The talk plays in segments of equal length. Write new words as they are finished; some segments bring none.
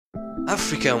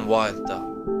African wild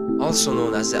dog, also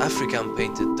known as the African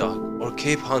painted dog or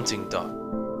Cape hunting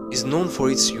dog, is known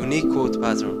for its unique coat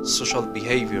pattern, social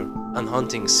behavior, and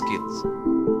hunting skills.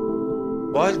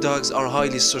 Wild dogs are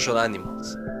highly social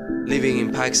animals, living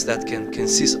in packs that can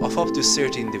consist of up to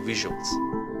 30 individuals.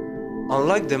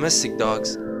 Unlike domestic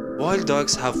dogs, wild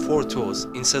dogs have 4 toes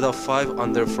instead of 5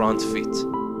 on their front feet.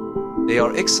 They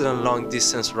are excellent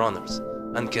long-distance runners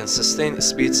and can sustain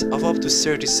speeds of up to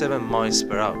 37 miles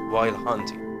per hour while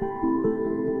hunting.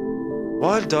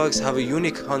 Wild dogs have a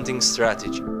unique hunting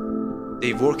strategy.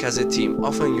 They work as a team,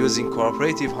 often using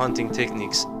cooperative hunting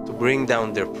techniques to bring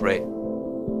down their prey.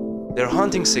 Their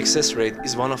hunting success rate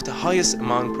is one of the highest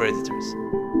among predators,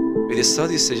 with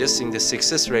studies suggesting the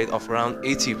success rate of around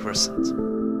 80%.